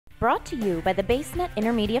Brought to you by the BaseNet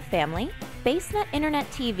Intermedia family, BaseNet Internet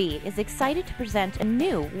TV is excited to present a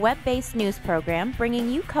new web-based news program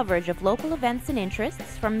bringing you coverage of local events and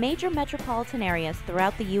interests from major metropolitan areas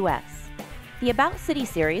throughout the U.S. The About City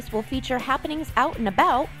series will feature happenings out and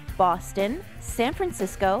about Boston, San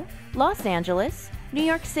Francisco, Los Angeles, New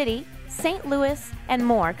York City, St. Louis, and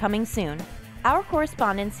more coming soon. Our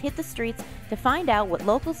correspondents hit the streets to find out what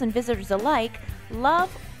locals and visitors alike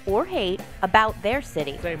love or hate about their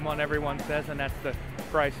city. Same one everyone says, and that's the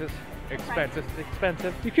prices. Expensive.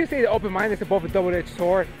 You could say the open-mindedness is both a double-edged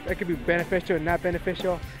sword. That could be beneficial and not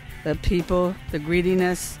beneficial. The people, the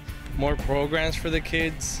greediness. More programs for the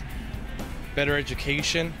kids, better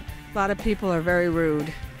education. A lot of people are very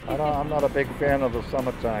rude. I'm not a big fan of the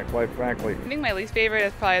summertime, quite frankly. I think my least favorite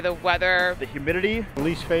is probably the weather. The humidity.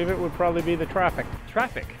 Least favorite would probably be the traffic.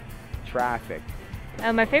 Traffic.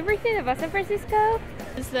 My favorite thing about San Francisco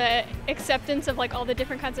is the acceptance of like all the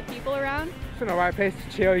different kinds of people around. It's a right place to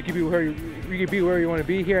chill. You can be where you want to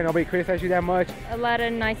be here, and nobody criticizes you that much. a lot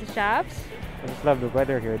of nice shops. I just love the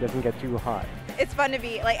weather here. It doesn't get too hot. It's fun to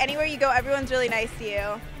be, like, anywhere you go, everyone's really nice to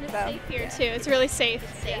you. It's safe here too. It's really safe.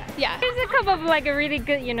 Yeah. There's a couple of like a really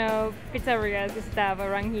good, pizzerias and stuff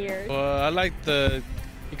around here. Well, I like you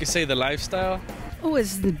could say the lifestyle. Oh,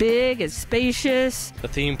 it's big, it's spacious. The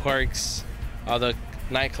theme parks, all the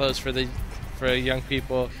nightclubs for young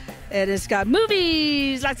people. And it's got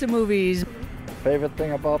movies, lots of movies. Favorite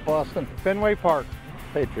thing about Boston? Fenway Park.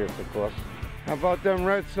 Patriots, of course. How about them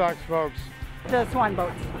Red Sox folks? The Swan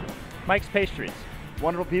boats. Mike's Pastries.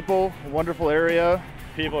 Wonderful people, wonderful area.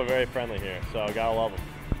 People are very friendly here, so I gotta love them.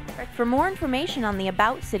 For more information on the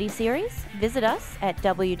About City series, visit us at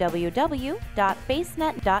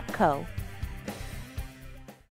www.basenet.co.